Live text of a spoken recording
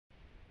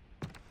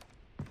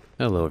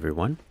Hello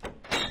everyone,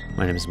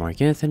 my name is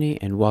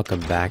Marc-Anthony and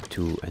welcome back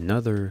to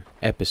another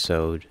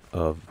episode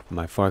of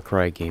my Far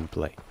Cry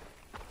gameplay.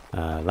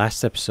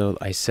 Last episode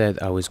I said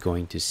I was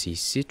going to see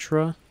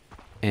Citra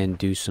and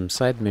do some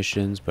side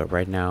missions, but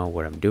right now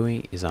what I'm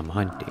doing is I'm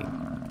hunting.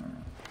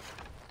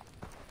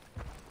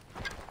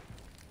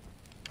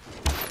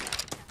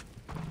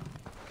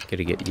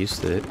 Gotta get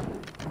used to it.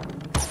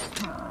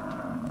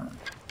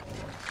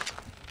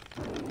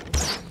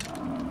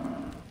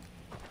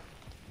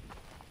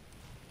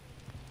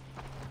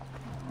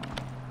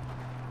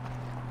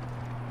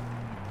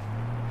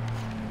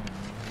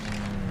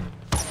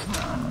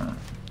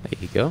 There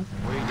you go.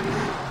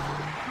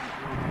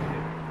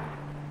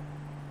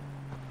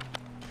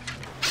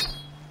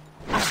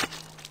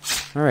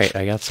 Alright,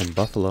 I got some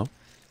buffalo.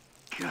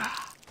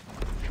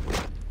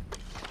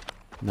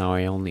 Now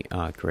I only...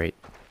 great.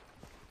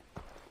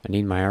 I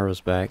need my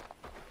arrows back.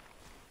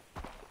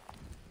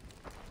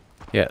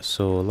 Yeah,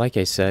 so like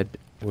I said,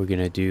 we're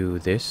gonna do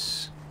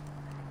these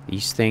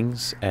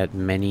things at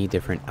many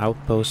different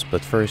outposts,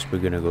 but first we're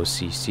gonna go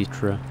see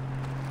Citra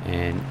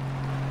and...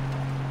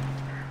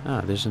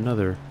 there's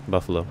another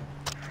buffalo.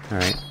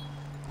 Alright.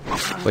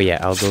 But yeah,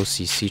 I'll go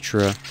see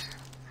Citra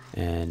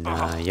and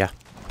yeah.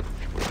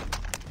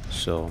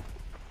 So,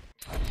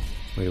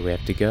 where do we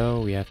have to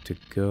go? We have to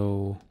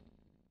go...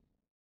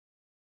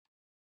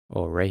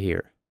 Oh, right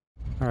here.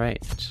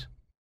 Alright.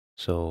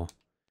 So,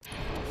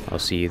 I'll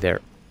see you there.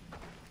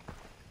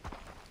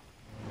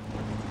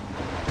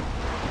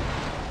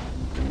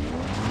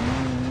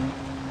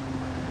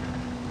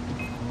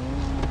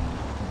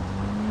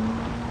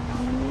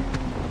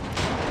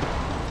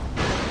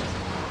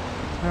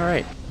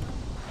 Alright.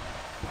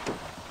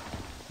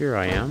 Here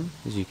I am.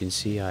 As you can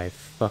see, I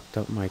fucked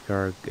up my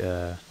car,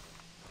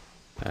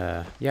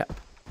 yeah.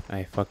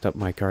 I fucked up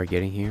my car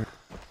getting here.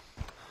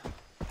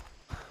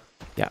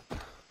 Yeah.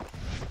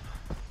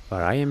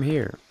 But I am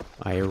here.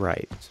 I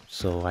arrived.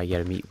 So I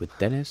gotta meet with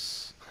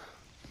Dennis.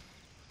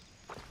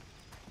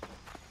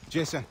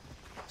 Jason,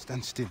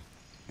 stand still.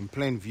 In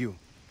plain view.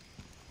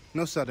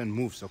 No sudden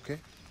moves, okay?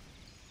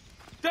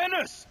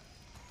 Dennis!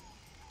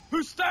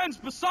 Who stands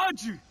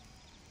beside you?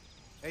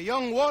 A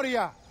young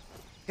warrior,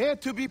 here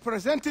to be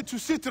presented to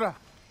Citra.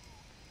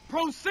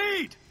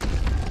 Proceed!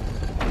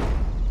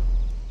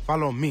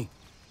 Follow me.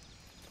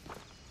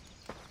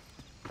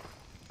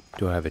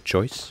 Do I have a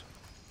choice?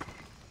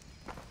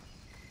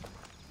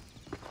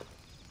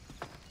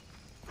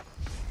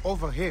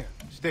 Over here.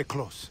 Stay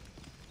close.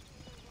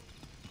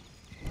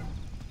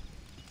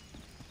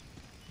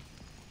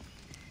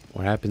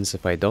 What happens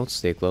if I don't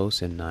stay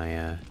close and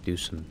I do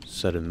some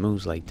sudden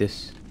moves like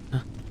this?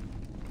 Huh?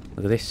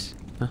 Look at this.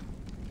 Huh?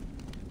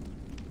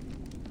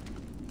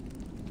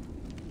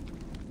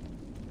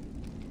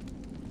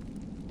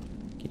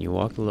 Can you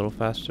walk a little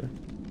faster?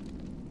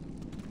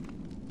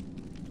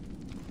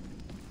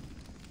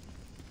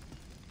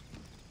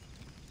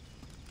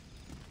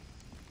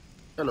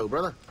 Hello,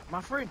 brother. My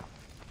friend.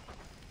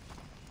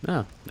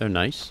 Oh, they're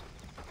nice.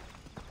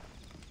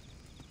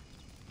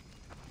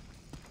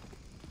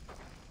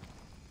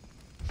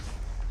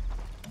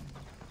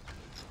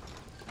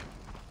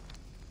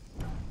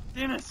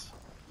 Dennis,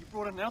 you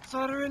brought an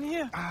outsider in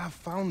here? I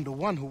found the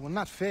one who will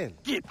not fail.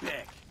 Get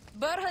back!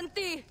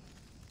 Berhenti!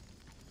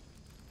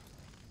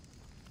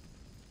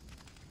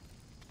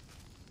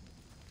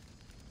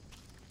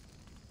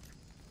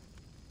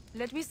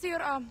 Let me see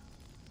your arm.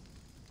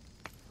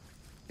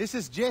 This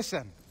is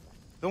Jason,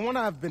 the one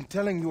I've been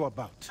telling you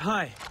about.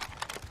 Hi.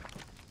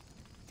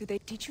 Did they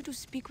teach you to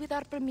speak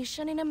without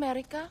permission in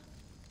America?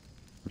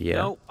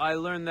 Yeah. No, I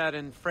learned that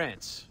in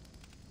France.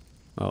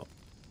 Oh.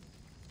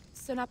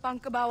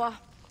 Senapang ke bawah.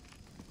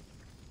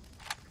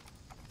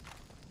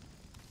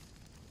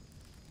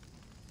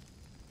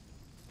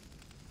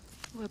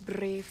 We're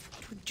brave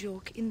to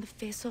joke in the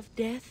face of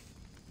death.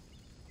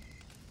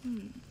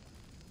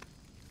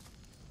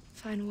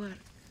 Fine work.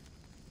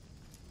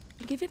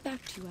 I'll give it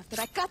back to you after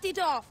I cut it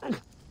off.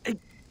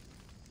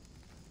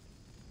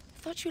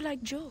 Thought you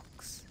liked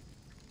jokes.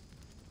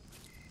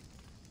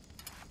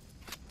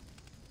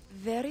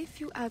 Very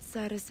few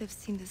outsiders have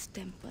seen this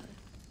temple.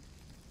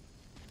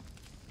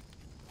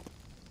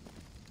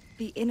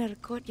 The inner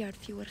courtyard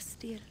fewer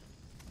still.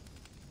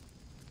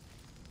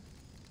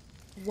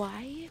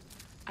 Why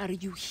are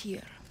you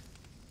here?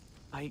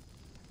 I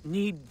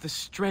need the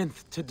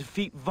strength to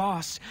defeat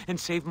Vaas and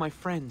save my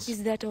friends.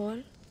 Is that all?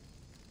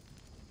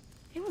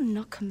 I will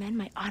not command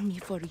my army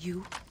for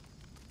you.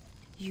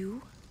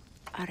 You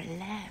are a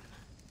lamb.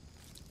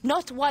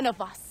 Not one of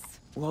us.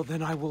 Well,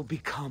 then I will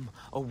become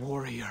a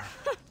warrior.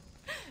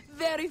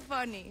 Very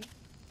funny.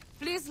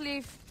 Please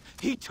leave.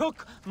 He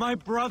took my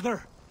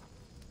brother.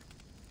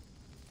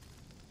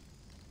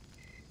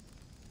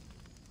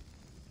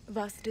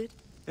 Vaas did?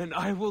 And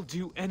I will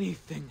do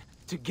anything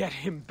to get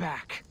him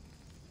back.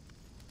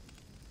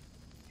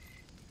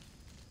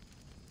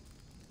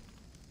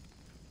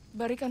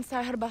 Berikan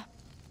saya herba.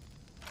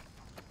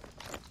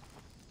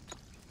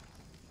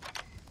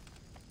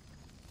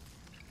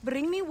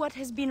 Bring me what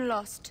has been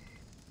lost.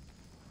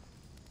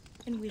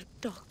 and we'll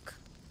talk.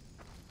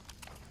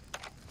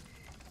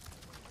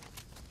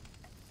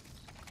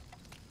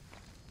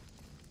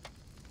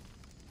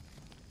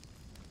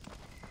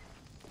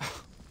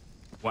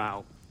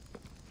 Wow.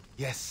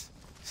 Yes,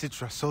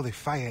 Citra saw the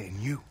fire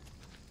in you.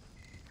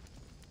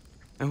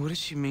 And what does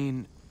she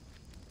mean,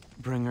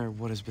 bring her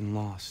what has been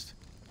lost?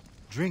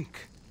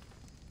 Drink,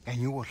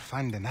 and you will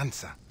find an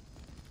answer.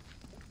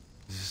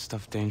 Is this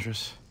stuff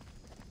dangerous?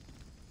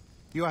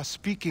 You are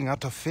speaking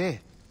out of fear.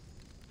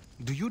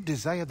 Do you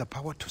desire the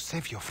power to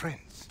save your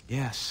friends?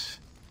 Yes.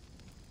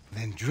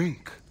 Then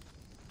drink.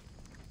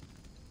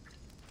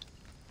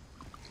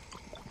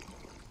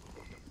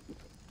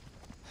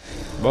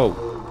 Whoa.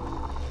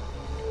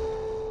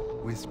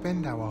 We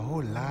spend our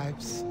whole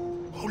lives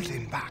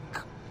holding back.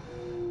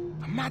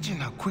 Imagine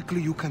how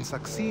quickly you can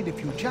succeed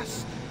if you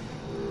just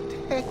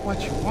take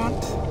what you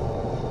want.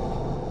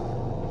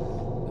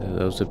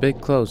 That was a bit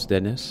close,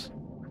 Dennis.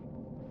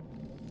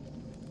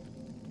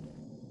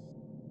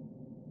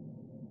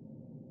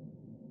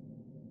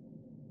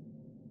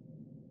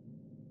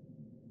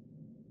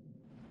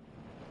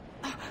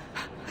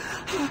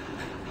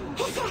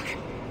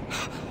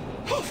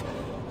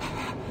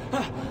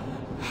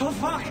 Oh,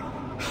 fuck!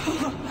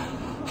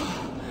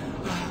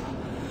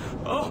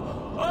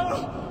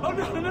 Oh,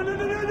 no, no, no, no,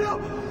 no, no, no!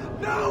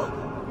 No!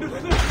 No, no,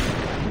 no!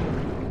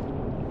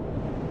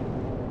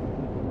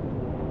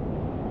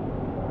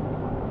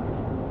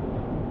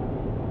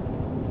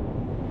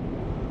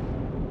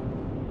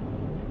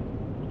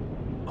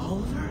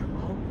 Oliver?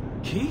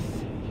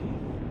 Keith?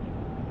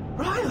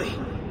 Riley!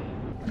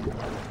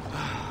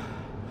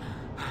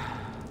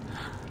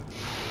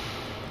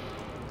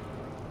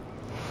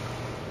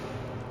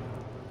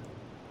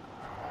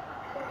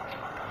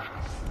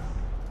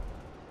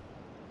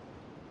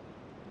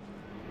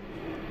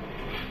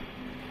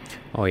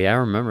 Oh yeah, I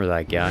remember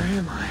that guy. Where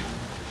am I?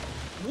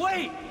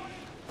 Wait!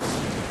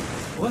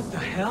 What the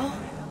hell?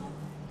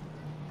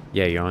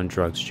 Yeah, you're on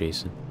drugs,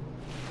 Jason.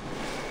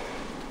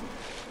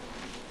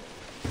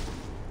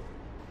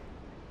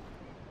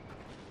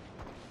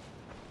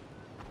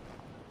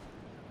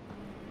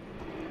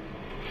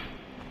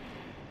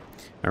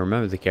 I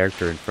remember the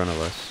character in front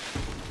of us.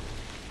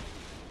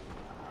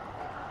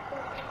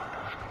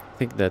 I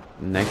think that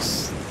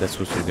next, that's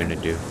what we're gonna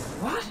do.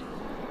 What?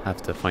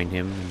 Have to find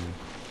him and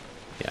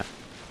yeah.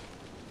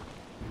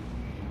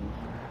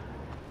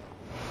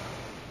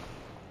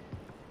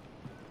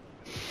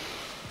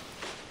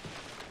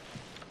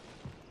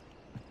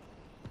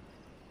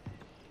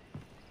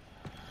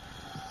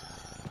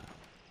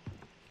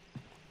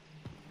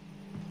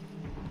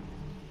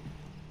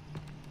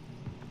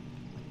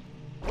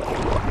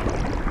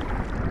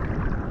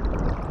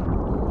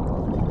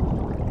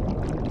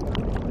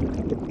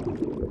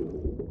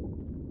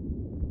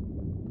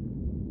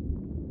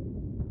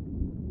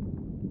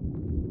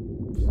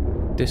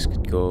 This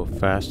could go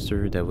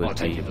faster, that would I'll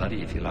take be your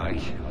bloody if you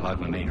like. I like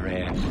my meat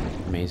rare.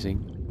 amazing.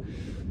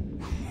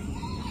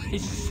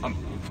 He's some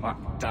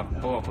fucked up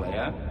foreplay,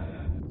 huh?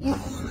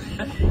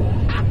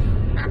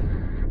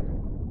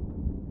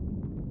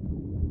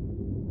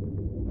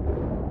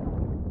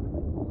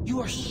 You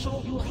are so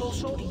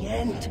close to the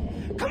end.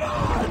 Come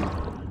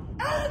on!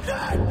 End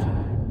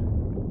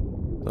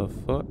it! The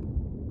fuck?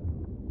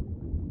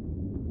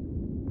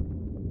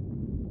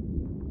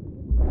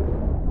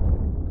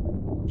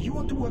 You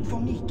want to work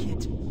for me,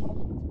 kid?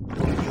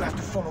 You have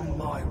to follow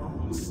my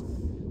rules.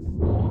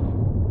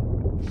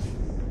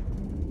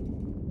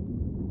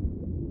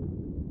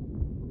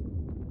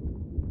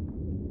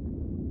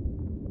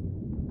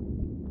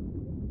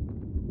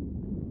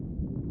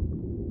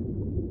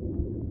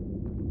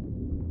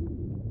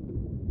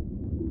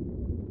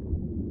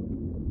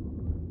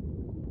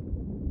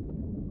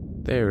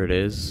 There it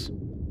is.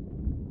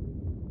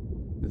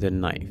 The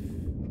knife.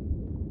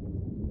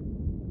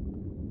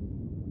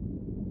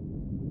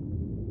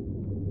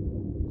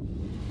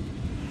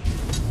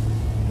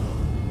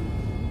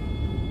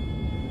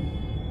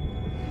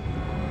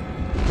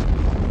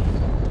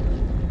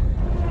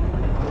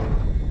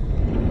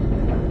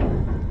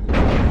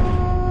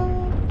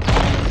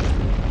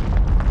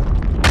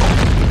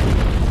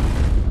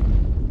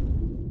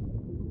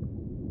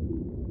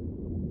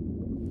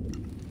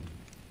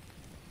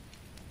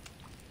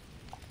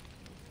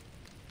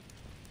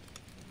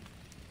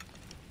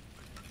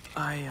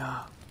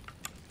 I,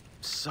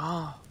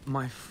 saw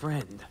my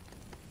friend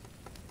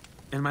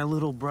and my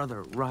little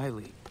brother,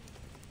 Riley.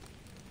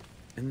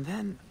 And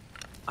then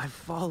I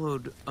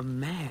followed a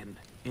man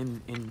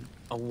in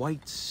a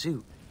white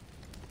suit.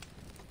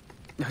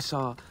 I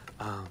saw,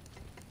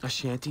 a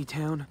shanty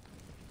town,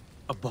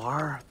 a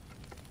bar.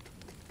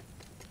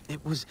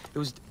 It was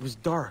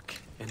dark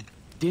and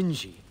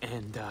dingy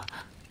and,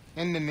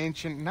 And an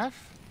ancient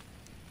knife?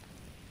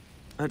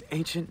 an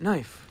ancient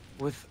knife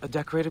with a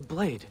decorated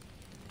blade.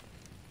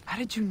 How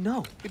did you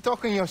know? You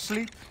talk in your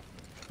sleep?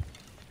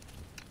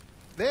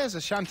 There's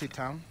a shanty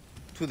town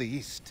to the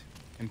east,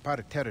 in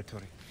Pirate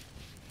territory.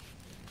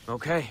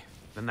 Okay,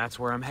 then that's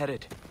where I'm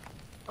headed.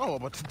 Oh,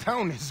 but the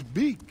town is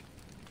big.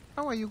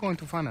 How are you going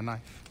to find a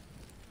knife?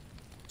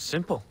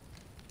 Simple.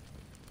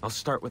 I'll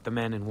start with the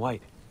man in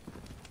white.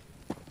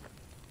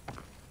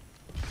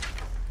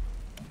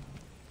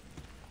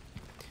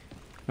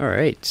 All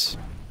right.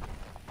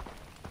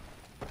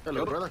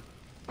 Hello, brother.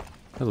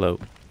 Hello.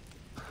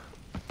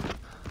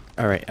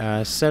 All right.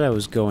 I said I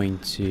was going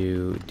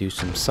to do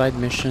some side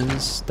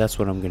missions. That's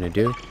what I'm gonna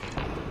do.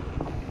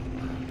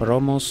 But I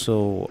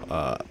also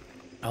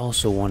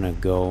want to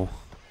go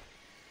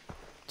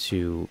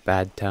to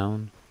Bad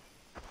Town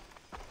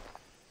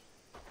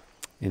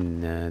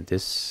in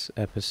this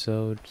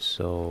episode.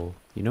 So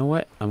you know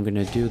what? I'm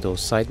gonna do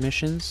those side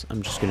missions.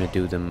 I'm just gonna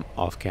do them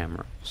off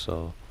camera.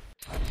 So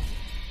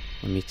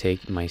let me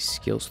take my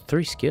skills.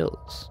 3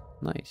 skills.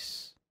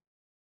 Nice.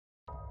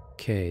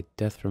 Okay,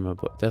 death from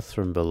above, death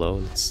from below.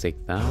 Let's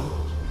take that.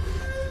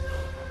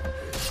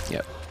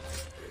 Yep.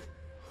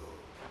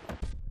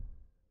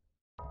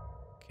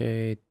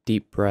 Okay,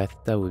 deep breath.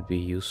 That would be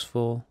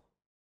useful.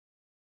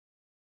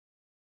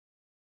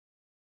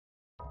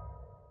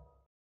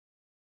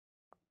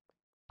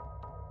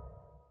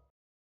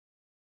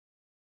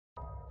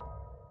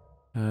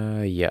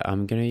 Yeah,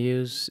 I'm gonna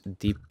use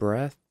deep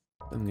breath.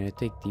 I'm gonna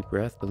take deep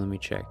breath, but let me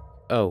check.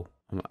 Oh,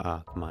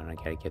 come on, I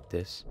gotta get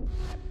this.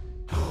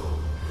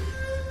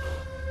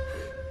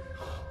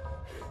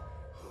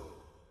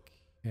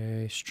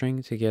 Okay,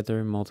 string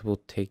together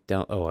multiple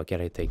takedown. Oh, I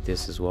gotta take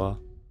this as well.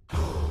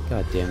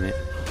 God damn it.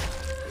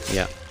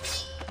 Yeah.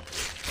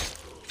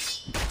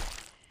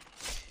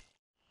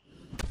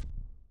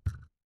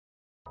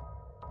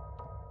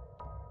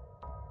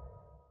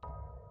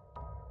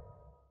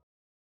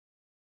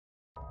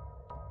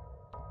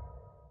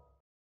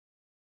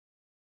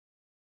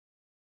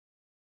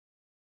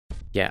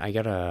 Yeah, I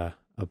got a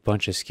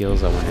bunch of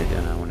skills I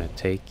want to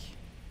take.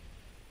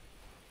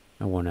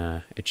 I want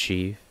to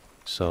achieve.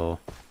 So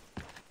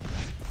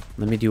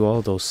let me do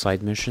all those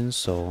side missions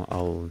so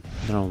I'll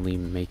not only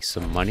make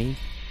some money,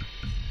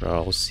 but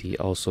I'll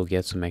also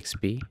get some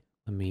XP.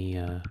 Let me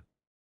if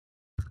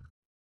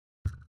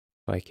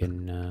I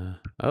can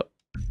oh,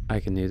 I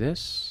can do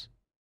this.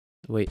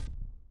 Wait.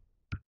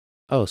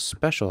 Oh,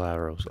 special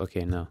arrows.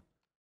 Okay, no.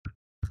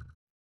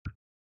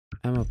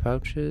 Ammo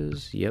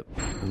pouches. Yep,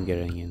 I'm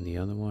getting in the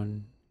other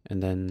one.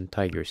 And then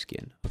tiger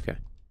skin. Okay.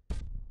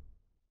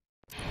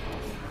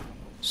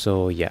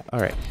 So yeah,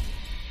 alright.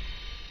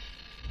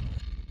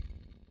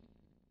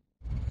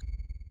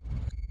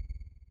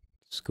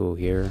 Let's go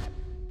here.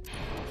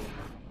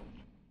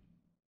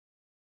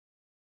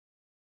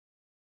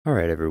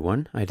 Alright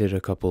everyone, I did a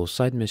couple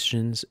side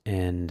missions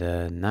and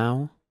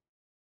now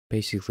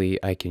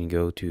basically I can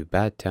go to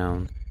Bad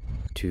Town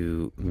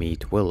to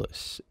meet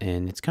Willis.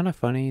 And it's kind of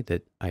funny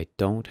that I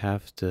don't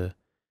have to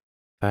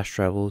fast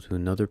travel to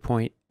another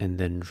point and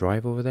then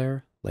drive over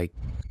there like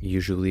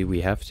usually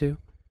we have to.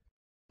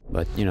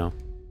 But, you know,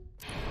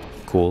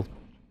 cool.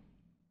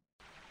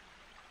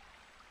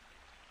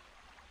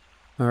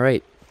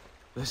 Alright.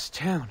 This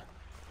town.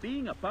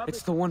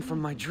 It's the one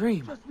from my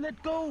dream. Just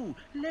let go.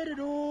 Let it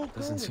all go.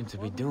 Doesn't seem to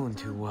be doing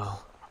too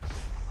well.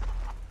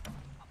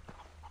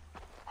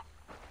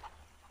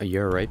 Are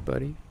you alright,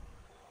 buddy?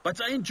 But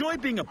I enjoy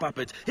being a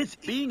puppet.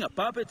 Being a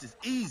puppet is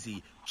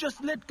easy.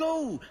 Just let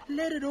go.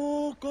 Let it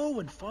all go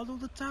and follow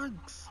the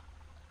tugs.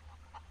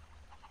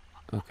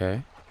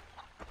 Okay.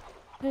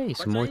 Hey,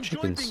 some more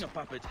chickens. Being a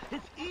puppet.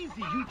 It's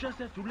easy. You just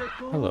have to let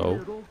go. Hello,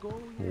 let it all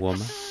go.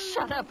 woman.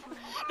 Shut up!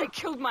 They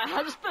killed my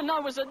husband. I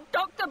was a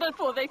doctor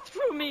before they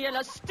threw me in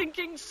a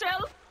stinking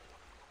cell.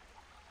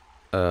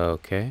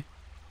 Okay.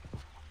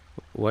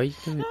 Why you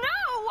doing? No!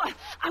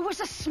 I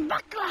was a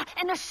smuggler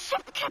and a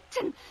ship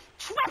captain,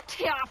 trapped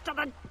here after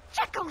the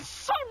jackals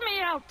sold me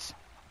out.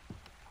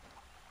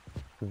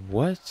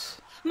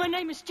 What? My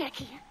name is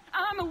Jackie.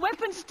 I'm a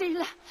weapons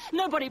dealer.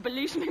 Nobody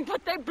believes me,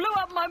 but they blew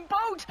up my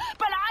boat.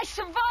 But I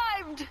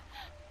survived.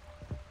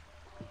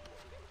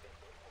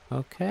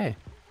 Okay.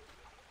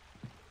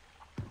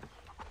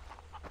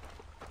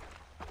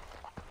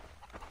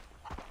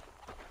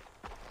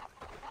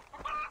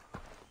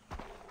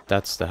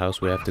 That's the house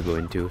we have to go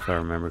into, if I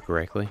remember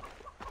correctly.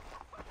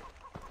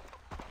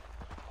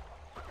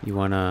 You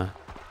wanna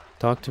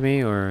talk to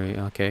me, or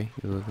okay?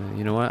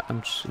 You know what?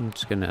 I'm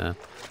just gonna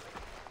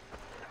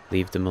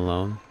leave them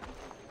alone.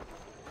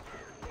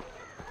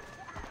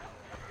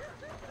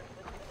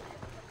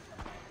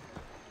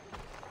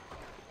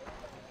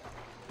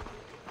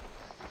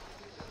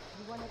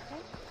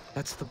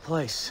 That's the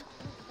place.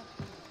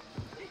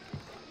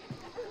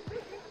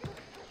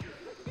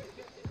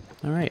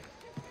 Alright,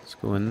 let's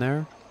go in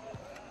there.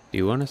 Do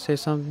you want to say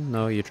something?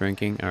 No, you're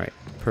drinking? Alright,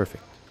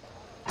 perfect.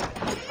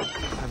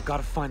 I've got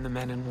to find the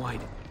man in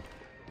white.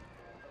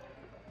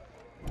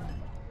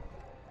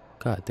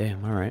 God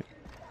damn, alright.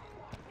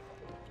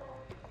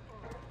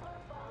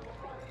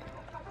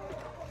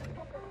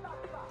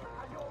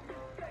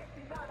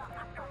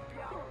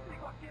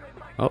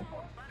 Oh,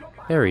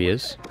 there he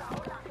is.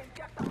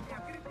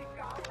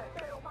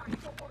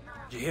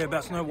 Did you hear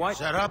about Snow White?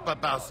 Shut up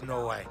about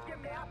Snow White.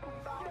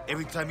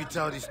 Every time you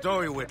tell this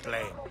story, we're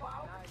playing.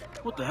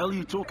 What the hell are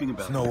you talking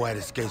about? Snow White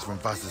escapes from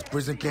Vaas's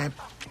prison camp.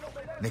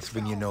 Next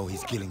thing you know,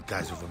 he's killing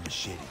guys with a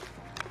machete.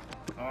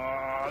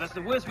 Oh, that's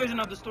the worst version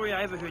of the story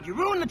I ever heard. You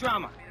ruined the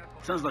drama.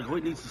 Sounds like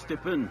Hoyt needs to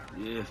step in,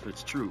 if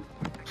it's true.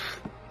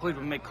 Hoyt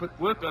will make quick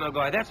work of the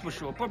guy, that's for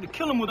sure. Probably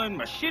kill him with a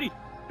machete.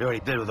 They already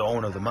did with the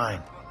owner of the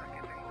mine.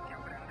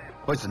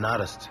 Hoyt's an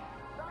artist.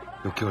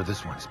 He'll cure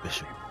this one,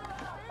 Bishop.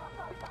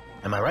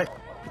 Am I right?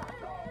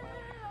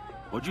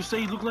 What'd you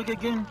say he looked like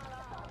again?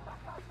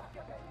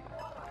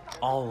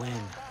 All in.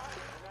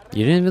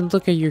 You didn't even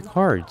look at your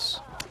cards.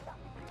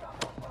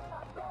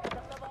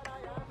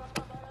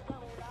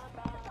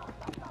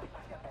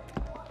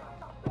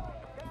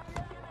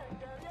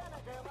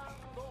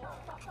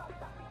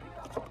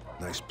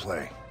 Nice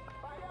play.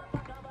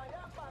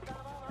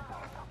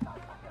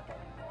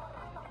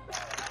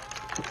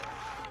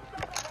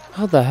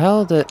 How the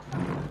hell did...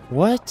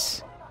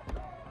 What?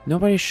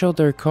 Nobody showed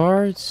their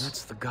cards?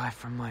 That's the guy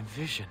from my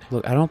vision.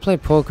 Look, I don't play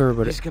poker,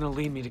 but... He's gonna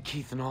lead me to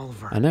Keith and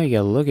Oliver. I know you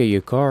gotta look at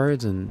your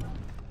cards and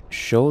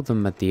show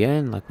them at the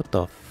end. Like, what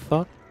the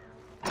fuck?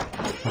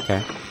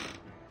 Okay.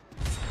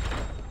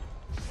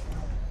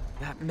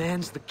 That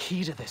man's the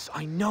key to this.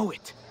 I know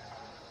it.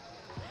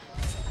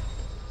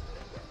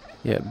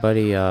 Yeah,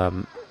 buddy,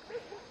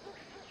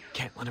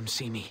 Can't let him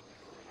see me.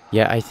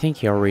 yeah, I think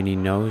he already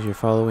knows you're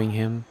following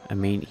him. I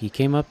mean, he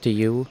came up to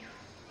you,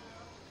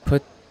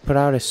 put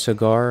out a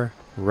cigar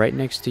right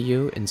next to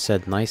you and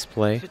said, "Nice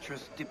play."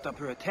 Citra's dipped up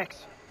her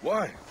attacks.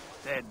 Why?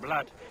 Bad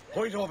blood.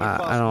 I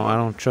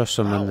don't trust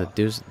someone that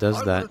does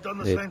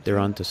that. They're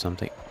onto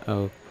something.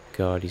 Oh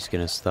God, he's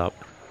gonna stop.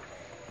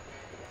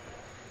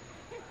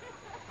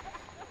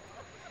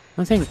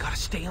 I gotta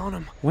stay on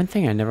him. One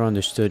thing I never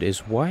understood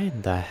is why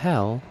in the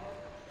hell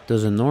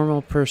does a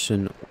normal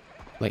person,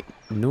 like,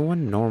 no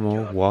one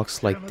normal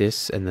walks like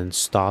this and then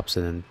stops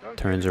and then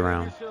turns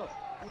around?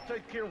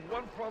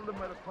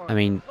 I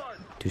mean,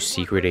 do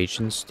secret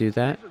agents do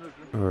that?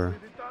 Or...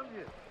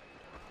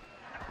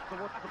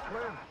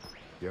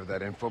 You have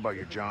that info about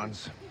your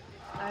Johns?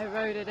 I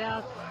wrote it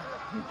out.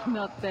 It's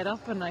not that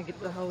often I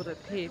get to hold a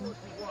pen.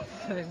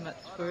 So much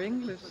for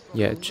English.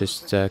 Yeah,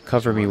 just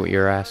cover me with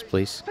your ass,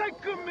 please.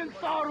 Take him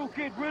inside or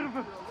get rid of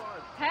him.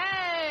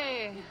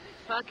 Hey!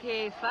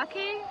 Fucky,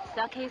 fucky,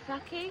 sucky,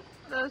 sucky.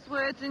 Those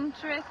words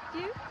interest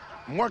you?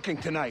 I'm working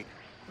tonight.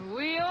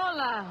 We all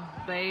are,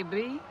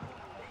 baby.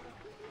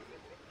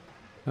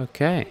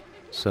 Okay,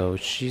 so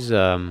she's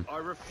I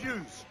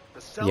refuse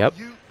to sell Yep.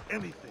 you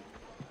anything.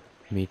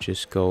 Let me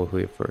just go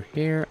over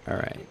here.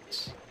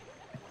 Alright.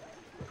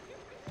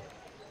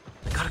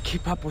 I gotta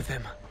keep up with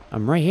him.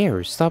 I'm right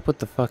here. Stop with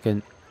the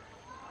fucking...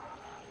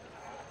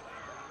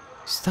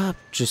 Stop.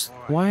 Just...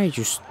 Why are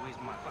you... Where's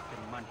my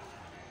fucking money?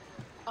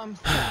 I'm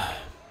sorry.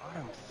 I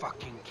don't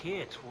fucking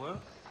care, twerp.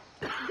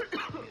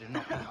 Better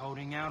not be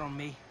holding out on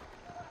me.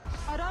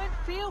 I don't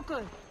feel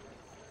good.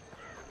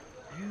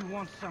 You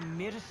want some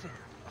medicine?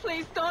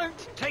 Please don't.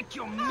 Take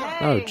your medicine.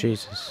 Oh, Hey,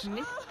 Jesus.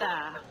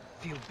 Mister.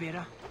 Feel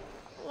better?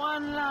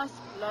 One last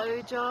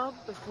blowjob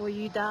before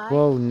you die.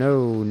 Whoa,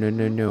 no, no,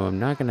 no, no. I'm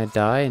not gonna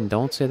die, and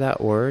don't say that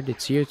word.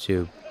 It's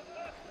YouTube.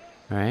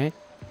 Alright?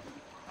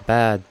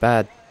 Bad,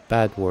 bad,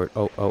 bad word.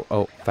 Oh, oh,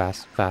 oh.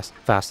 Fast, fast,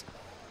 fast.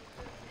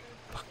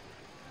 Fuck.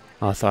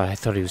 Oh, I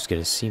thought he was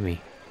gonna see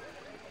me.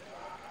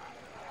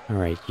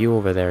 Alright, you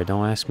over there.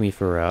 Don't ask me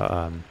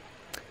for,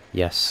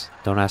 yes.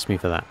 Don't ask me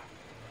for that.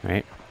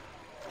 Right?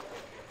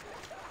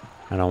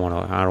 I don't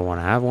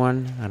wanna have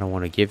one. I don't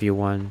wanna give you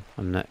one.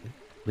 I'm not...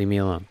 Leave me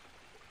alone.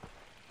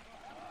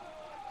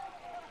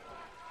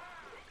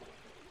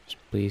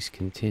 Please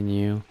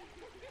continue.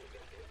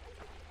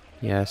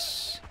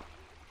 Yes.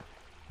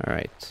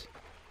 Alright.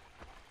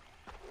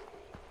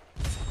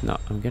 No,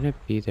 I'm gonna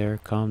be there.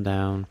 Calm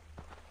down.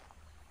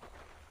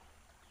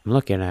 I'm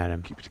looking at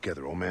him. Keep it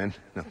together, old man.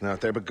 Nothing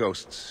out there but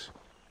ghosts.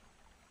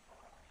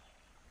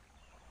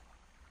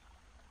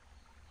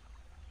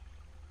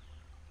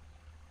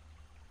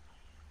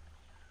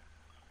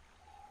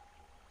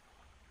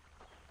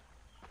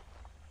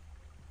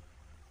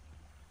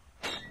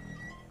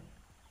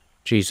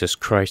 Jesus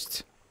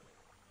Christ.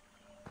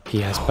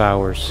 He has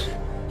powers.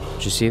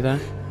 Did you see that?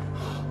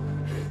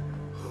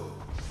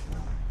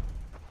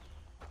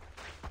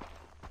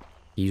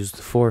 He used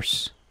the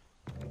force.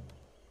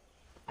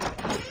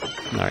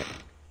 Alright.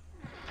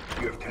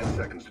 You have 10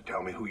 seconds to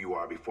tell me who you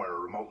are before I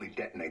remotely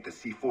detonate the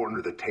C4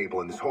 under the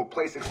table and this whole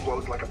place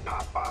explodes like a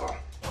pop bottle.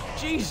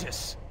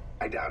 Jesus!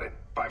 I doubt it.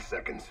 5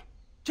 seconds.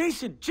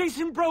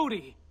 Jason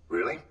Brody!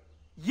 Really?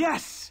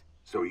 Yes!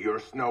 So you're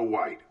Snow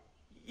White.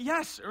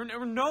 Yes, or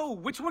no.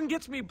 Which one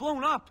gets me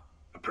blown up?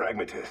 A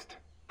pragmatist.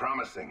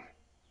 Promising.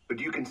 But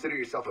do you consider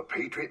yourself a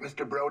patriot,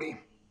 Mr. Brody?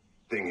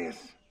 Thing is,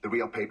 the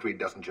real patriot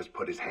doesn't just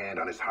put his hand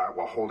on his heart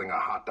while holding a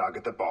hot dog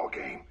at the ball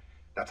game.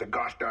 That's a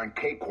gosh darn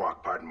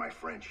cakewalk, pardon my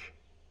French.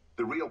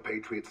 The real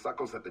patriot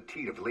suckles at the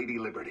teat of Lady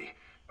Liberty.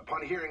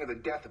 Upon hearing of the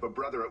death of a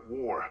brother at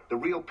war, the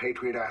real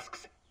patriot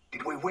asks,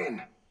 "Did we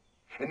win?"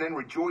 And then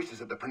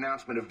rejoices at the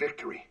pronouncement of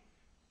victory.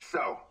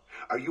 So,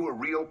 are you a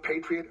real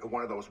patriot or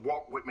one of those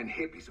Walt Whitman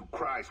hippies who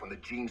cries when the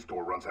jean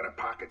store runs out of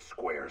pocket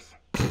squares?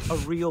 A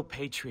real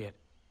patriot.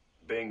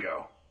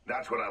 Bingo.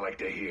 That's what I like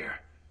to hear.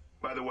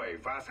 By the way,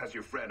 Vaas has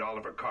your friend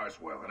Oliver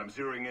Carswell, and I'm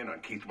zeroing in on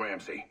Keith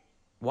Ramsey.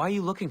 Why are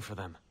you looking for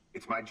them?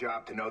 It's my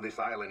job to know this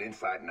island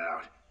inside and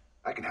out.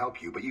 I can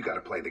help you, but you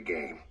gotta play the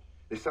game.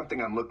 There's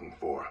something I'm looking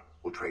for.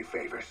 We'll trade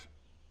favors.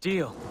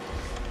 Deal.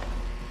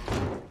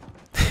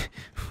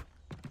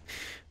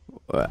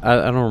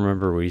 I don't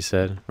remember what he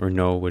said, or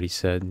know what he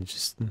said.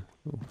 Just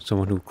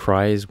someone who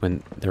cries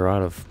when they're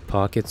out of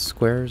pocket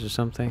squares or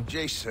something.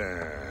 Jason.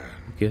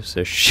 Who gives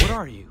a shit? What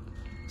are you?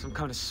 Some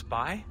kind of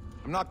spy?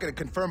 I'm not gonna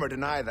confirm or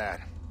deny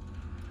that.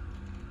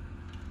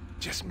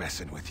 Just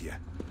messing with you.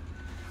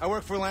 I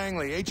work for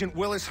Langley, Agent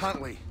Willis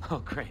Huntley. Oh,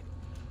 great.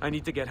 I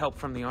need to get help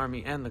from the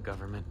army and the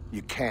government.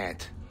 You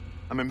can't.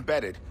 I'm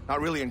embedded, not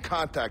really in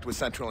contact with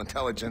Central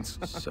Intelligence.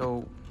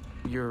 So,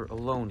 you're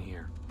alone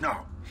here?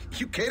 No.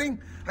 You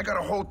kidding? I got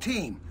a whole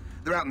team.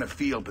 They're out in the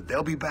field, but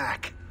they'll be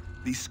back.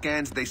 These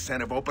scans they sent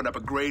have opened up a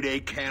grade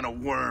A can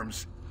of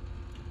worms.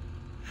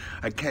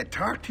 I can't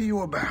talk to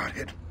you about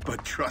it,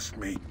 but trust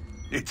me,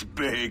 it's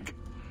big.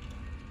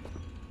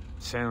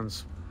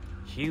 Sounds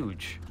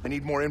huge. I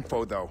need more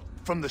info, though.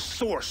 From the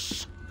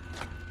source.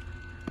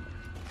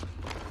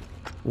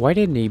 Why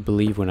didn't he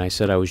believe when I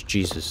said I was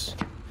Jesus?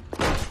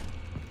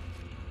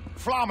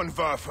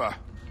 Flammenwerfer.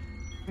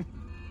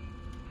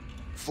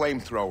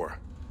 Flamethrower.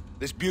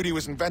 This beauty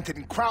was invented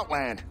in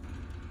Krautland.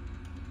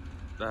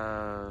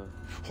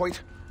 Hoyt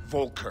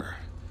Volker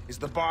is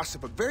the boss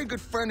of a very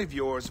good friend of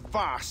yours,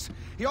 Vaas.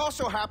 He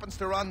also happens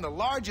to run the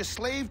largest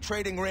slave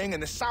trading ring in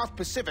the South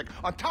Pacific.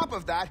 On top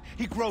of that,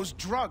 he grows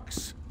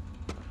drugs.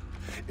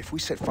 If we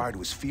set fire to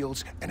his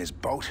fields and his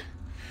boat,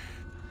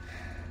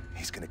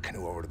 he's gonna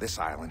canoe over to this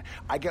island.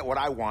 I get what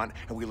I want,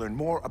 and we learn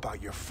more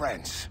about your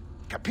friends.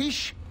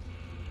 Capiche?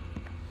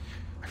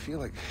 I feel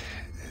like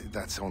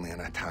that's only an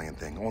Italian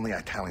thing. Only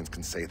Italians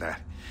can say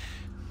that.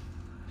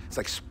 It's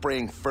like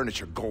spraying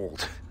furniture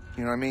gold.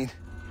 You know what I mean?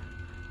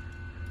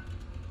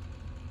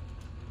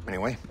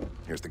 Anyway,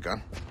 here's the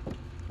gun.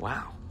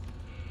 Wow.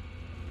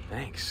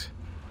 Thanks.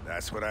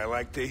 That's what I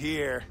like to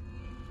hear.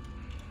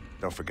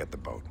 Don't forget the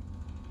boat.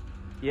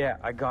 Yeah,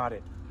 I got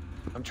it.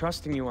 I'm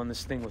trusting you on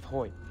this thing with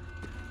Hoyt.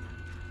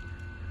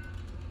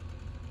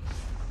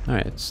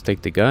 Alright, let's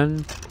take the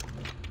gun.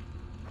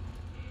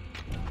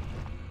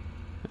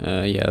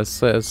 Yeah,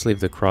 let's leave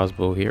the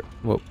crossbow here.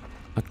 Well,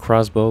 a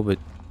crossbow, but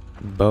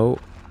bow.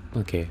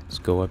 Okay, let's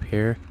go up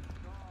here.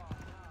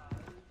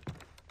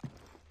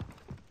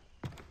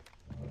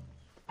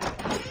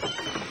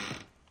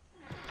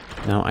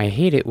 Now I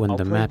hate it when I'll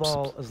the play maps.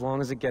 ball as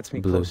long as it gets me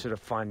blue. closer to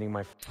finding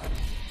my.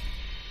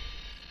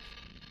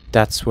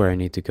 That's where I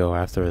need to go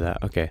after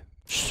that. Okay,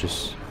 let's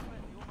just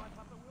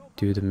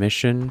do the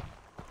mission.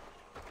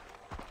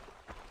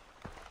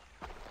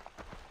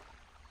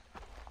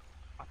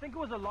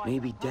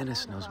 Maybe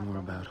Dennis knows more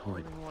about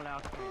Hoyt.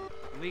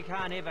 We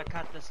can't ever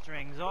cut the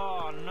strings.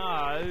 Oh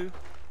no!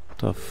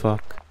 The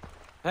fuck?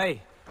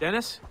 Hey,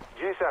 Dennis?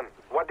 Jason,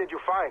 what did you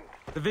find?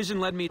 The vision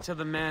led me to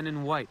the man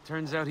in white.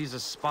 Turns out he's a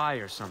spy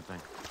or something.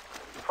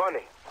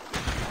 Funny.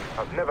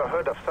 I've never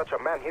heard of such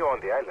a man here on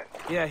the island.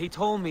 Yeah, he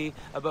told me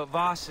about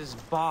Vaas's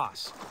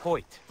boss,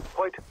 Hoyt.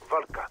 Hoyt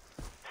Volker.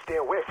 Stay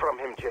away from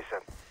him,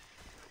 Jason.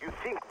 You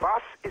think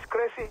Vaas is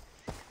crazy?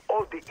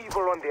 All the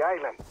evil on the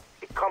island,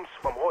 it comes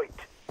from Hoyt.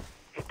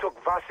 He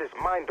took Vaas's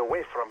mind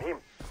away from him.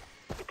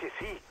 It is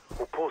he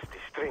who pulls the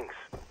strings.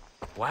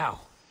 Wow.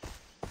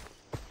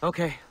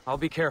 Okay, I'll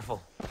be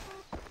careful.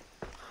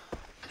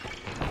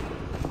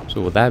 So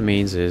what that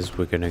means is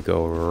we're gonna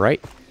go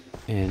right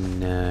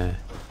and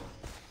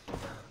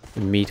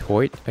meet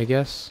Hoyt, I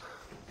guess.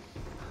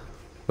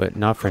 But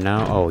not for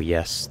now. Oh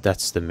yes,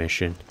 that's the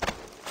mission.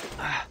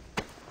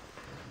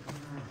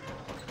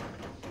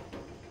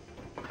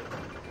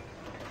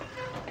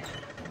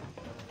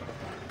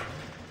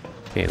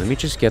 Okay, let me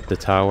just get the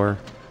tower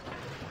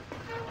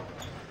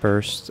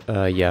first.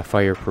 Yeah,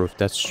 fireproof,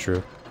 that's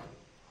true.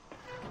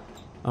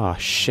 Oh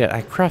shit,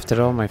 I crafted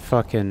all my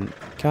fucking...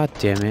 God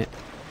damn it.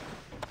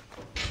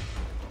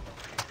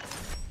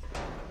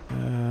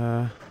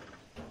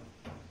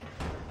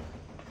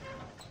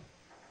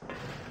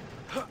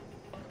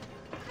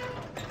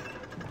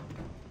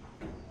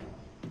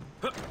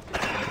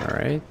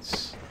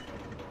 Alright.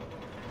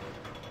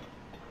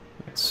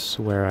 That's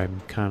where I'm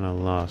kinda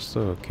lost.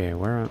 Okay,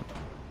 where am...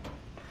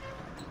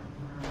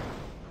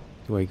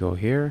 Do I go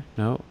here?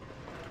 No.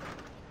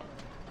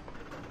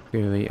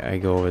 Clearly, I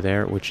go over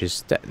there, which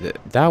is...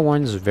 That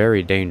one's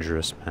very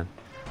dangerous, man.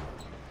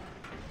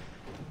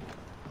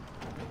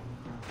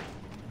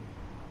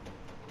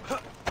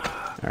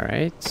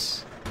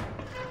 Alright.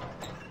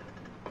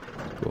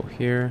 Go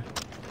here.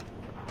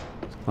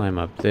 Let's climb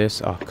up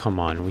this. Oh, come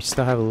on. We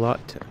still have a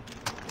lot to...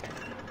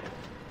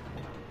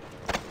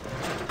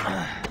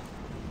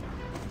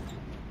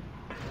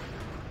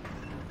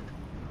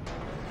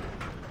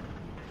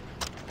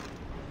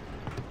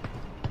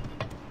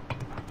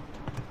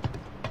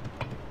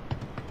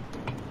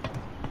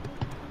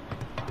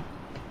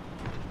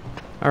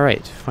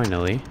 Alright,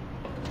 finally.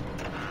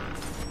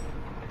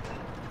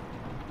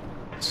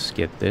 Let's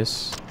get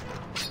this.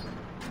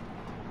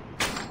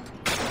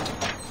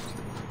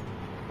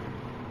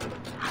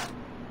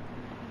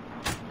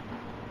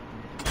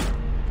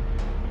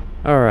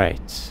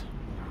 Alright.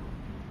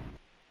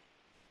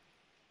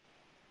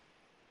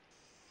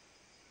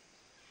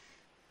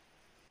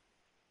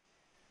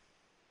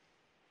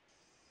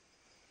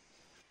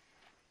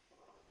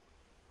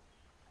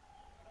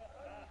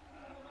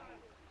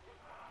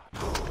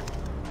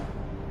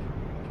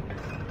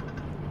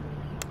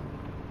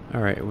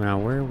 Alright, now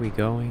where are we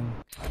going?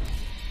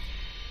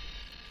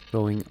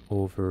 Going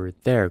over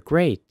there.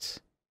 Great!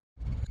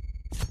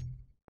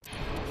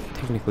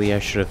 Technically, I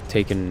should have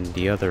taken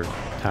the other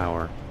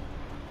tower.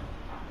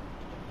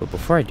 But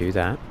before I do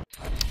that...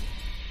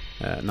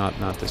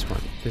 not this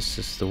one. This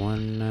is the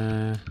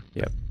one,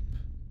 yep.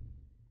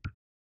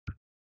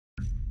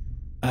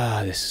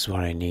 Ah, this is what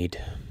I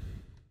need.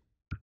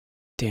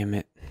 Damn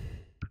it.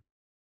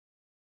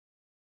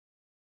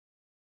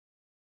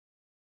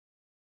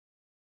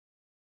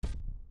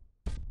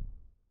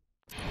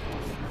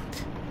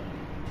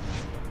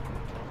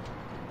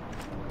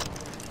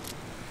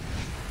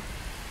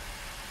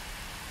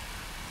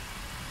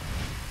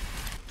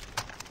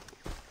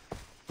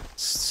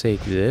 Let's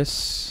take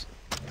this.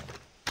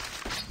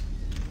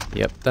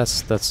 Yep,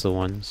 that's the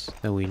ones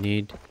that we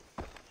need.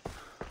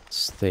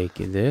 Let's take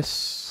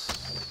this.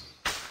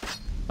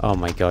 Oh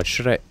my god,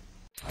 should I?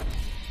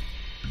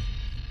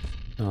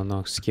 Oh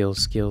no,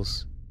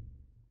 skills.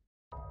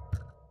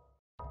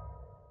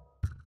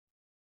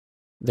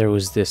 There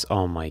was this,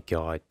 oh my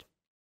god.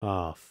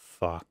 Oh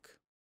fuck.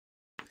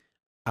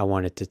 I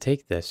wanted to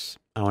take this.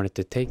 I wanted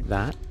to take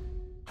that.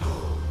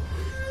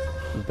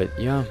 But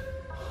yeah.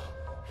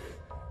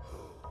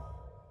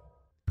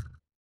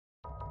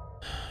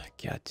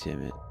 God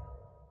damn it.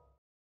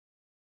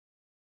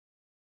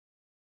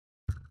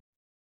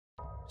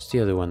 It's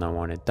the other one I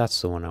wanted. That's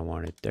the one I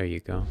wanted. There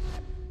you go.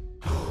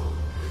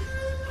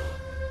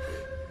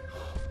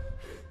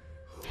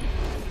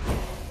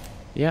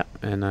 Yeah,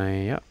 and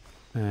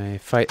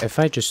if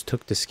I just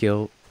took the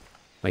skill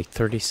like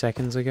 30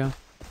 seconds ago,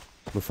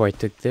 before I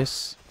took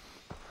this,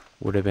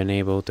 would have been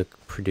able to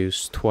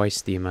produce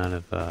twice the amount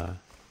of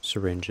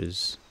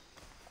syringes.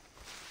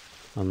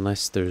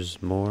 Unless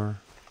there's more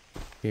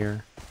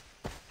here.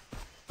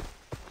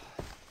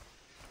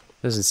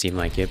 Doesn't seem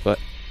like it, but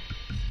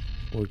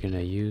we're gonna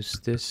use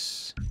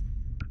this.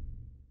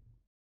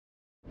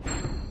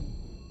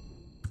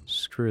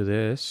 Screw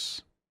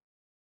this.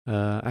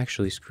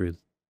 Actually screw...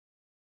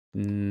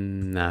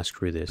 Nah,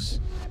 screw this.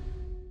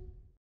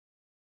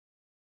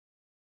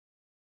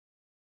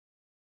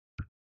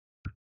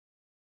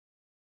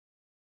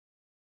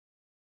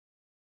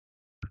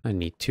 I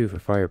need 2 for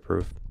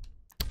fireproof.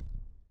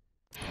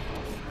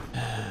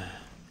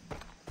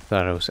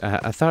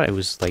 I thought it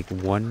was like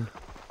 1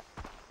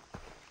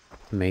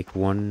 to make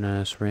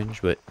 1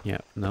 syringe, but yeah,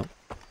 nope.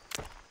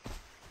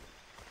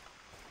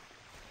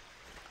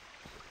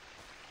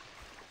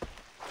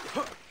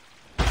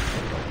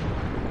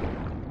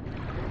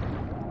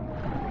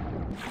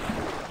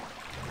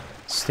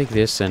 Let's take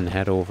this and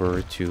head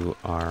over to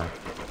our...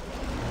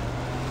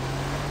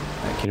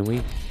 can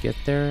we get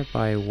there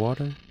by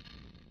water?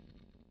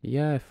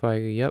 Yeah,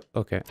 yep,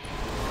 okay.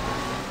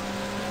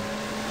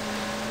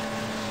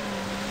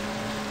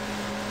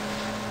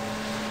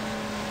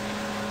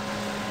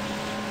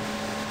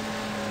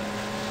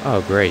 Oh,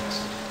 great.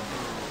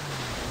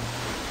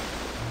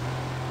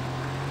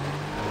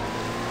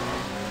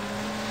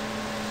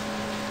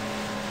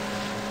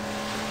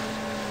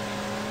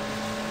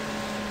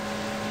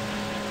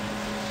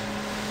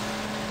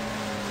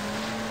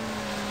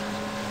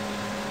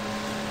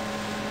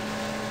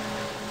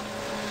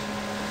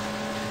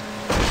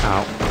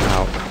 Ow,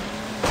 ow,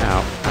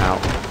 ow, ow.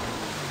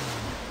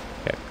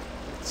 Okay,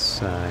 let's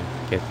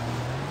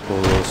go a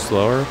little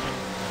slower.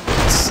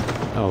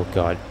 Oh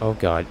god, oh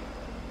god.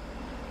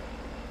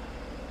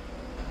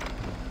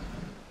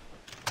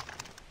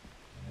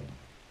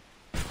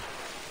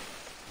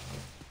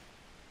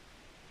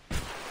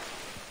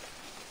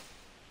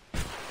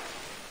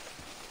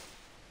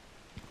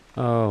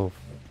 Oh.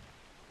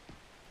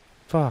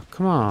 Fuck,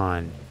 come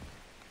on.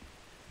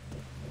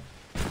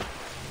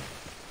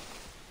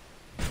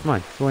 Come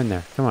on, go in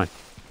there, come on.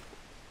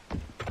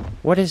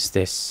 What is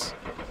this?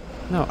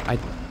 No,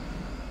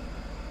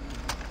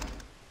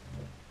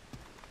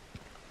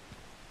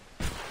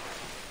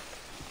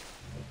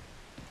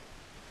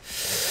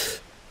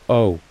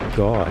 Oh,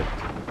 God.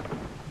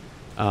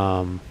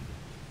 Oh,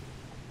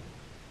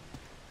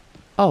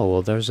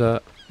 well, there's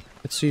a...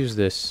 Let's use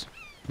this.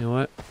 You know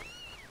what?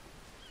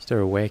 Is there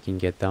a way I can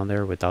get down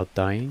there without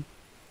dying?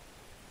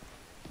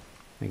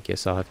 I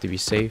guess I'll have to be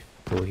safe.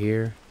 Go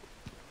here.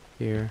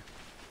 Here.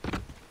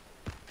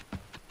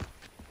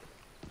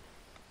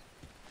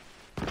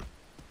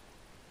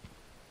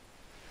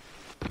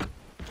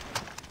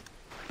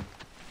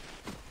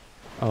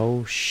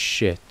 Oh,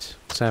 shit.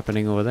 What's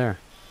happening over there?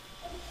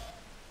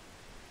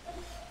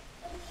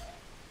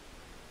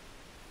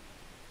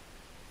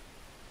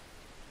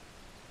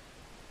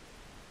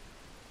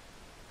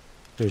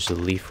 There's a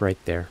leaf right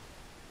there.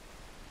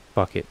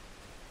 Fuck it.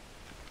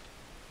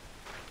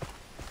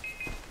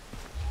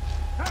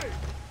 Hey!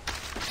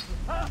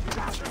 I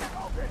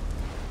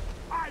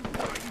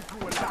knew you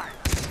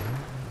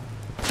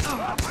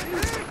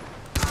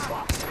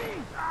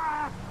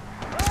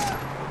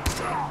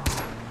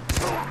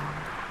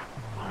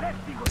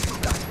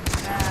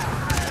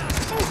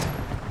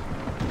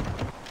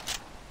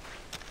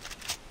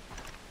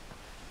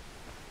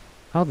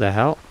How the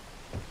hell?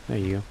 There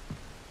you go.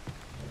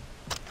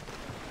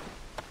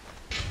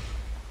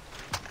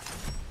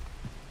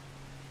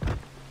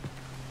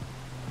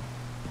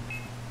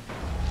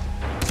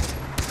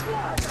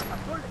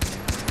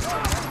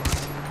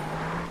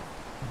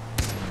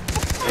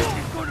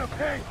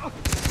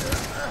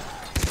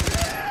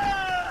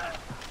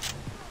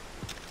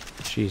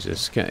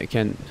 Jesus,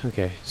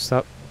 okay,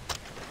 stop.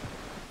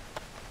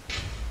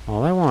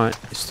 All I want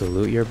is to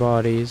loot your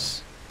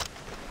bodies.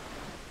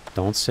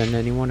 Don't send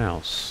anyone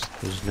else.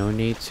 There's no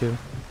need to.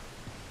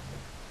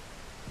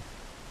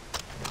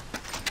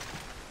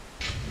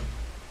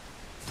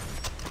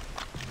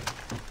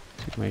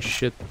 Take my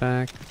shit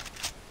back.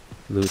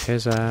 Loot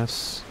his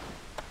ass.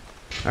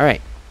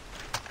 Alright.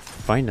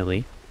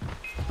 Finally.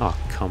 Oh,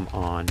 come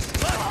on.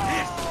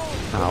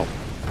 Ow.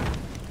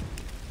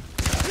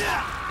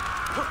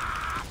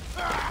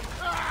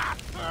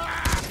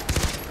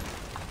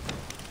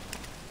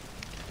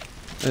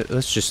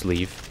 Let's just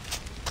leave.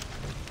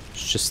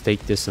 Let's just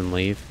take this and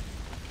leave.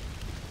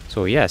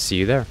 So yeah, see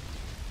you there.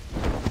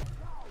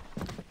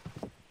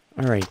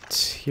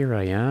 Alright, here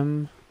I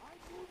am.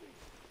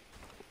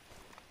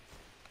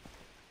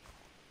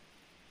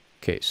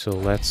 Okay, so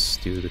let's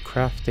do the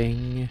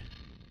crafting.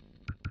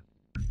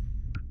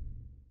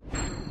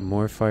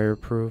 More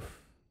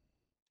fireproof.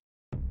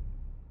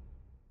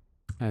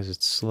 Has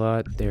its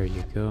slot, there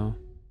you go.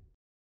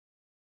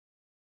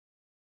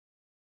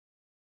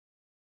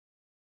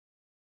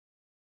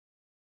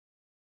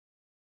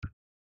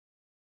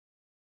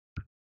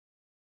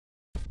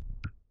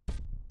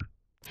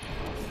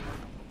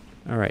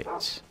 All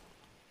right.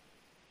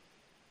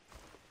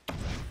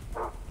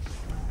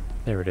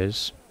 There it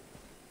is.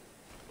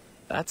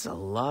 That's a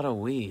lot of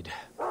weed.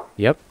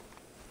 Yep.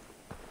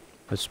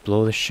 Let's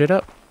blow this shit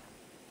up.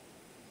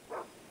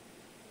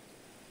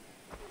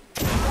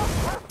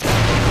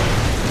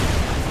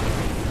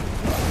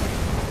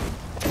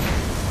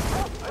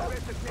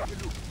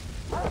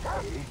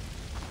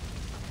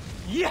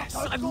 Yes,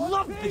 I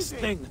love this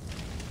thing.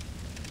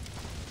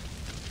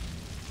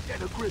 Get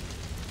a grip.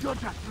 You're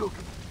just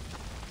looking.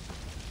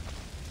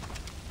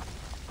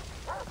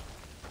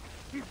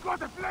 He's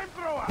got a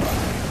flamethrower.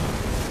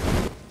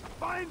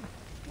 Fine.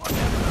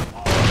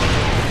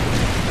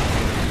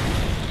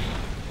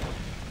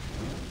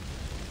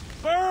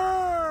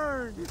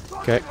 Burn!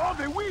 Okay.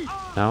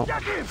 Now.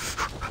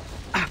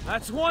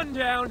 That's one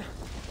down.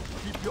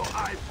 Keep your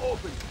eyes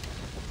open.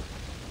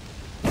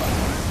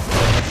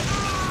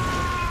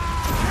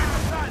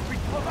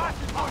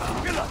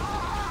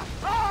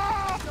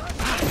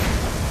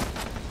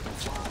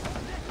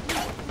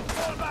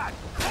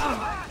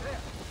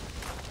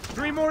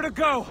 Three more to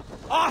go.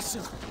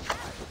 Awesome.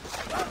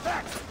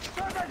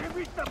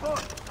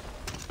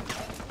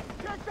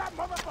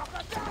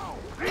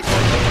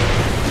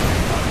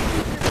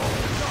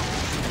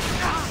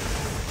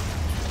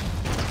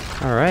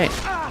 All right.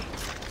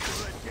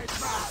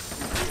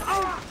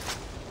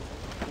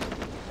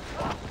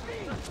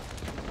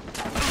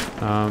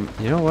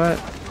 You know what?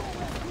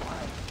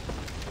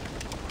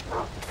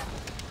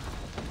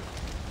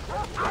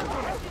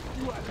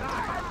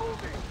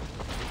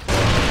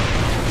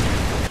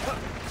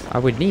 I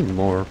would need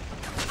more.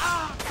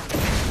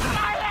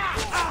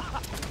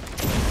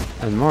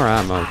 And more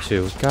ammo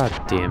too. God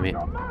damn it.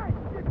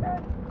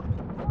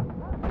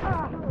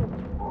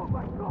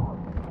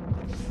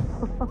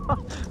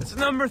 It's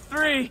number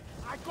 3.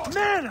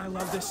 Man, I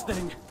love this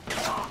thing.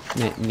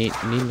 Need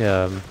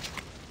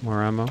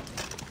more ammo.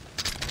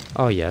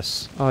 Oh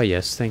yes. Oh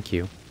yes, thank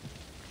you.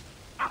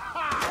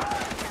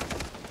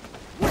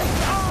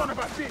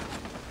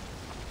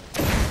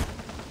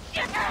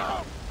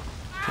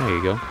 There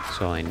you go.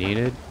 That's all I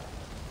needed.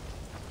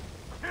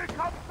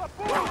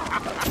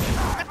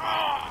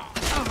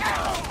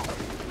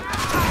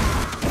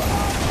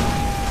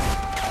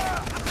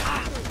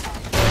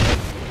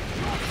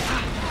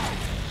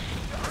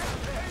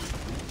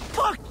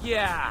 Fuck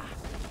yeah!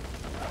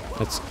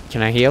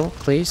 Can I heal,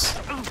 please?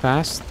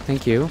 Fast,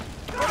 thank you.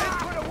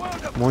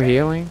 More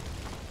healing,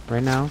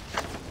 right now.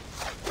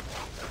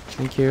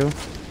 Thank you.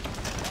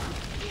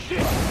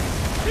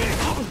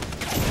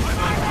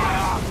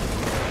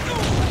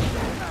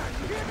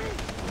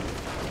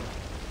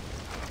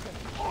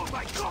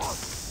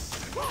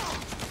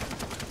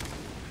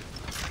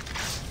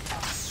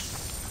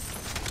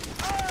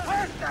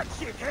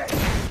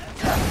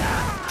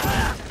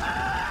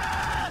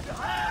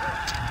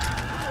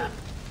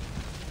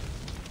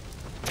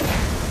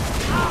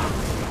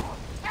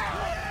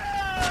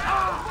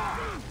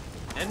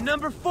 And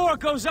number 4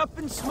 goes up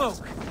in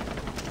smoke.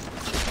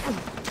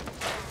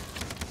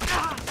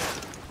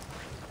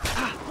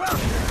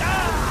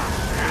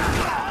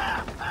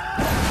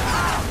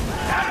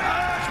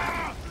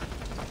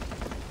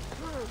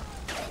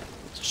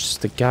 It's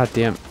just the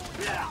goddamn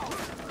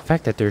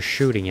fact that they're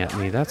shooting at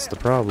me, that's the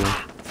problem.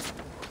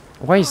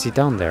 Why is he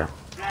down there?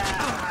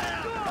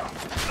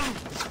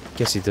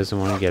 Guess he doesn't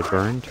want to get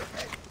burned.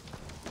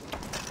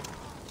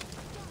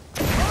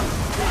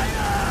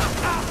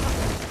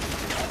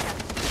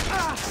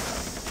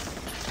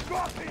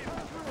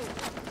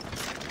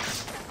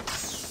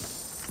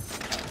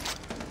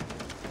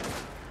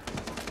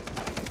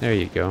 There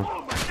you go.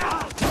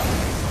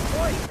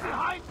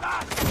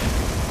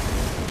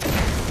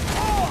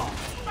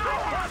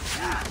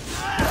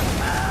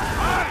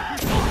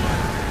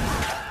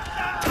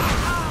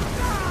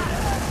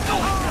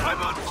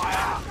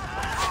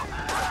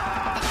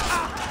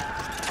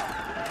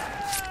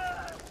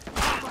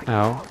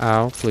 Ow,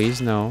 ow,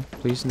 please no,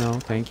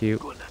 thank you.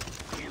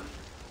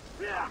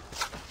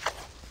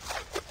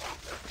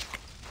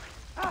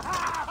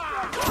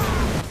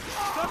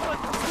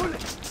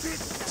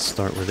 Let's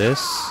start with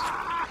this.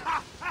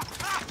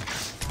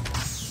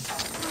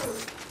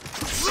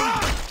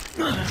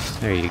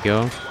 There you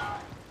go.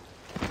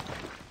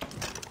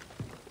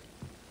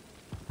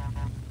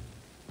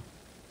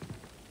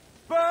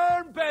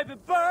 Burn, baby,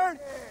 burn!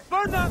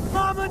 Burn that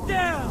mama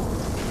down!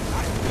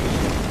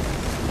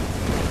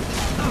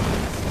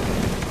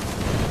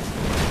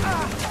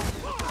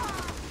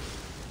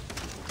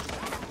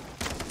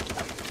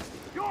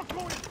 You're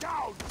going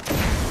down!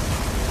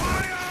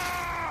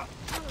 Fire!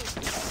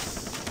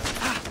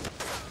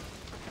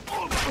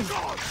 Oh my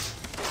God!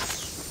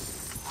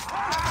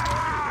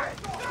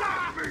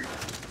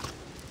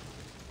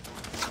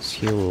 Let's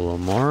heal a little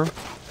more.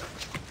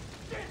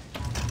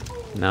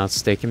 Now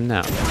let's take him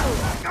down.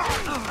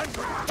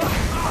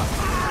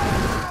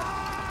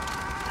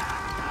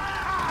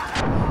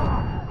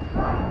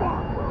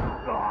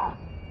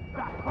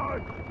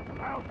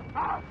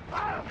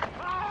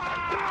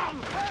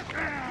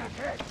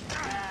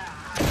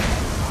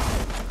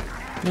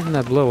 Didn't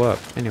that blow up?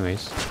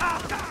 Anyways.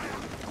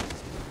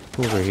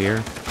 Over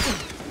here.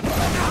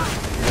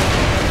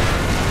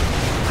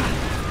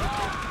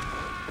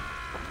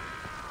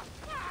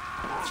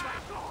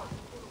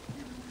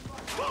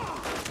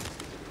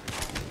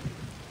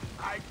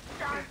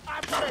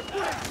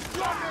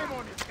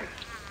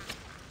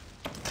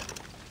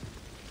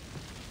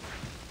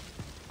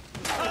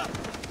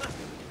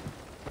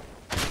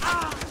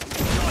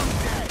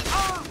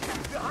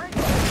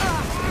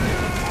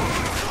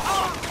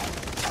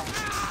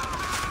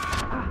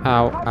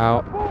 Ow,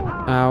 ow,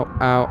 ow,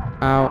 ow,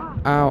 ow,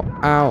 ow,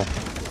 ow.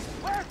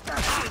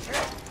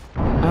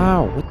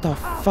 Ow, what the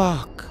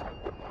fuck?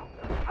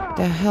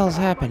 The hell's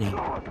happening?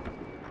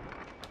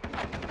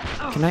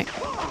 Can I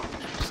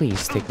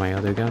please take my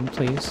other gun,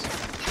 please?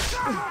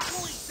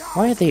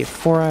 Why are they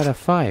 4 out of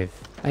 5?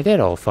 I did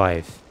all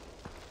 5.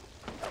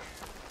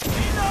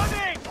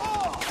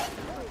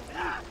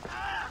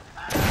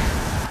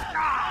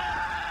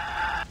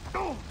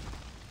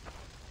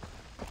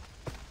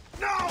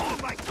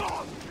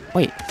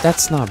 Wait,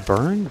 that's not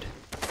burned?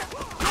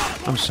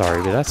 I'm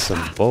sorry, but that's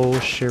some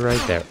bullshit right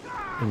there.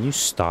 And you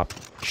stop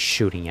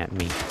shooting at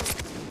me.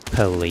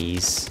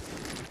 Please.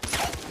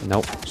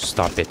 Nope,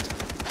 stop it.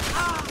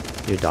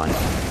 You're done.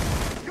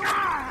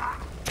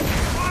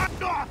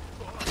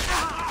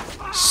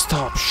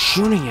 Stop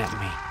shooting at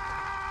me!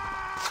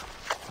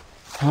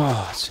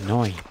 Oh, it's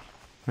annoying.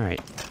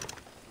 Alright.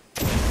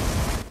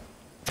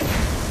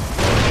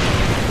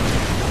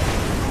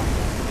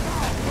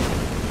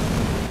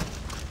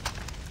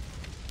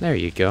 There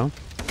you go.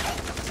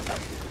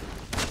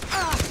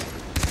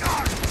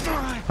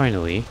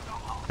 Finally,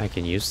 I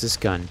can use this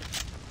gun.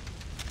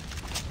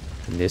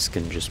 And this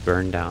can just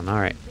burn down.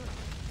 Alright.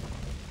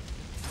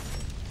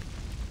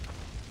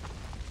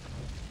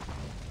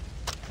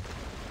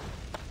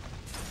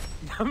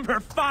 Number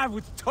 5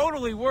 was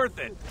totally worth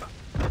it.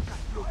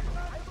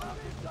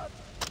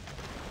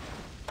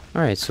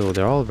 Alright, so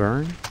they're all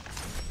burned.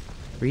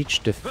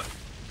 Reach the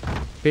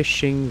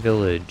fishing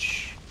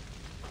village.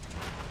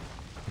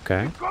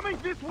 Okay. Coming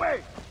this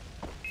way.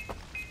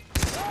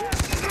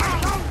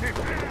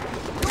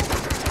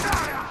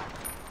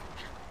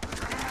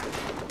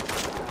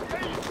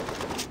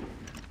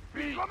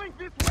 Coming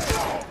this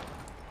way.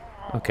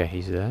 Okay,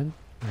 he's dead.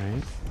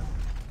 Alright.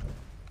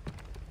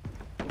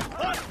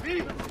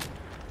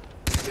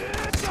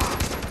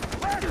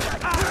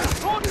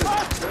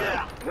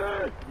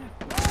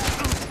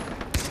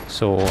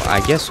 So I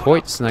guess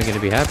Hoyt's not gonna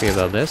be happy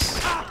about this.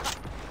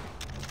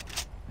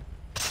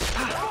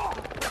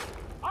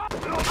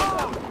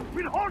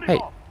 Hey.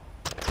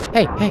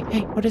 Hey, hey,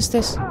 hey, what is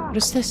this? What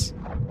is this?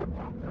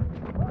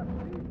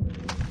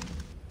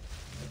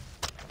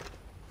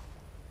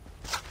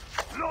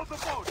 Load the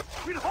boat.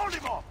 We'll hold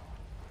him off.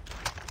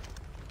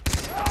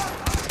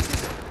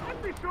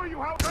 Let me show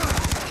you how.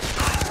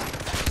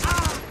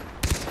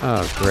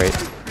 Oh, great.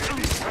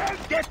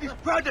 Get this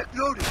project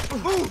loaded.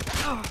 Move.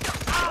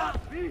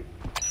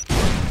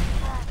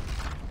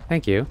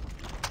 Thank you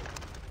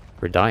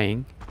for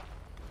dying.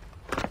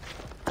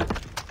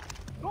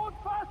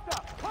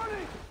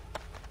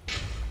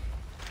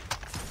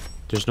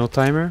 There's no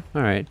timer?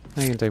 Alright,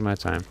 I can take my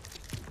time.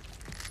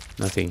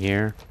 Nothing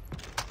here.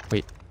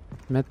 Wait,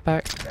 med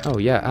pack? Oh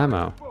yeah,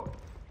 ammo.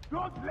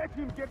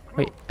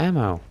 Wait,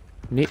 ammo.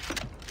 Need.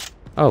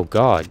 Oh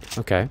god,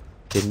 okay.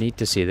 Didn't need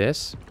to see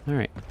this.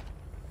 Alright.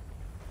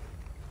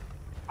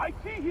 I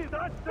see him.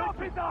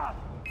 Stop it up.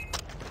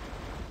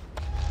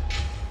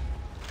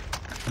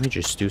 Let me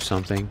just do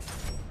something.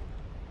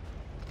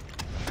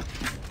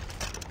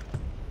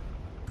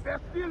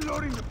 They're still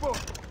loading the boat.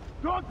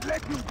 Don't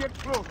let him get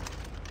close.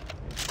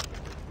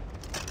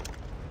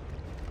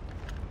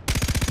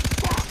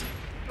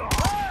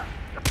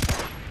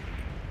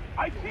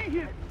 I see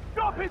him.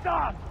 Stop his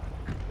ass.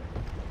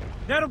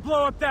 That'll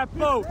blow up that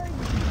boat.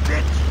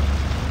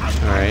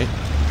 Alright.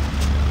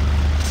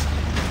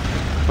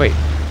 Wait.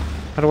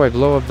 How do I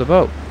blow up the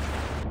boat?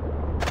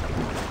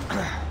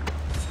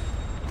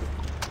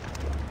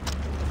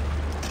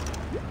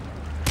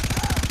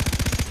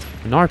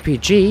 An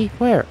RPG?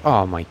 Where?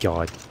 Oh my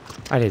god.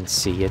 I didn't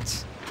see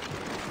it.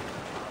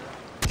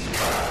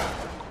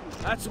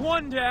 That's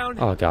one down.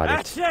 Oh, got it.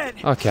 That's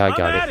it. Okay, I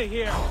got I'm it. out of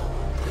here.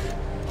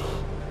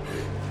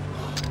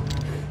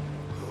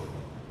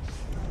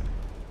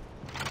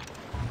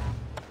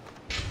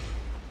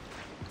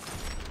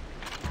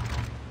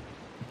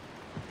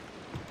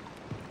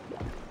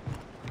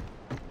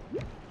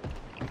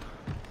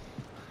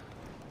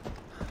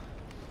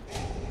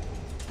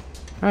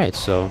 Alright,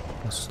 so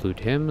let's loot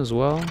him as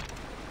well.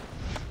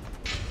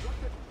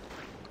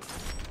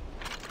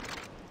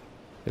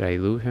 Did I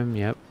loot him?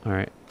 Yep.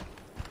 Alright.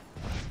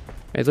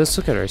 Hey, let's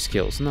look at our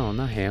skills. No,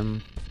 not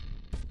him.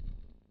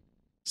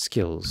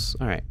 Skills.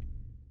 Alright.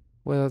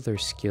 What other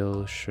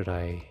skills should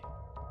I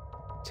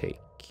take?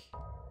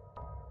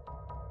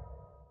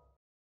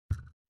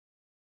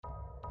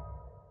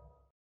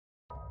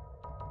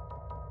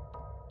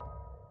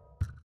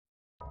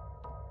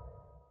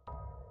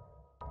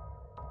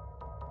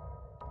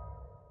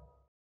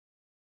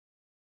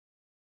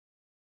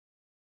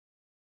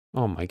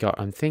 Oh my god,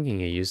 I'm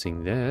thinking of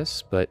using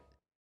this, but...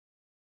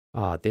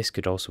 this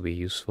could also be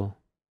useful.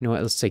 You know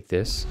what, let's take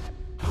this.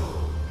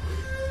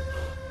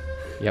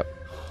 Yep.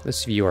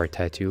 Let's view our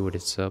tattoo, what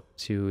it's up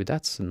to.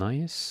 That's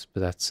nice,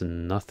 but that's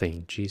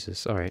nothing.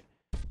 Jesus, alright.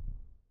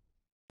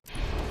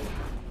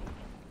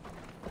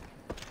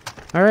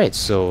 Alright,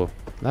 so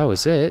that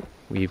was it.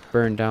 We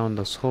burned down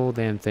this whole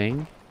damn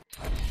thing.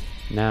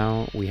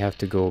 Now we have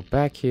to go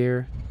back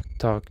here,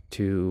 talk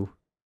to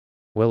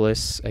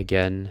Willis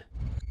again.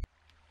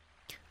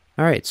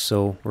 Alright,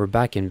 so we're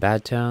back in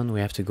Bad Town. We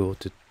have to go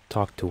to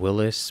talk to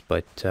Willis,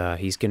 but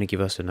he's gonna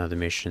give us another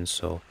mission,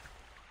 so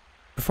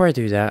before I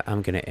do that,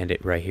 I'm gonna end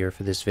it right here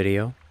for this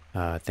video.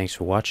 Thanks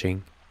for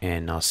watching,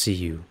 and I'll see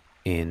you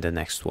in the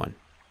next one.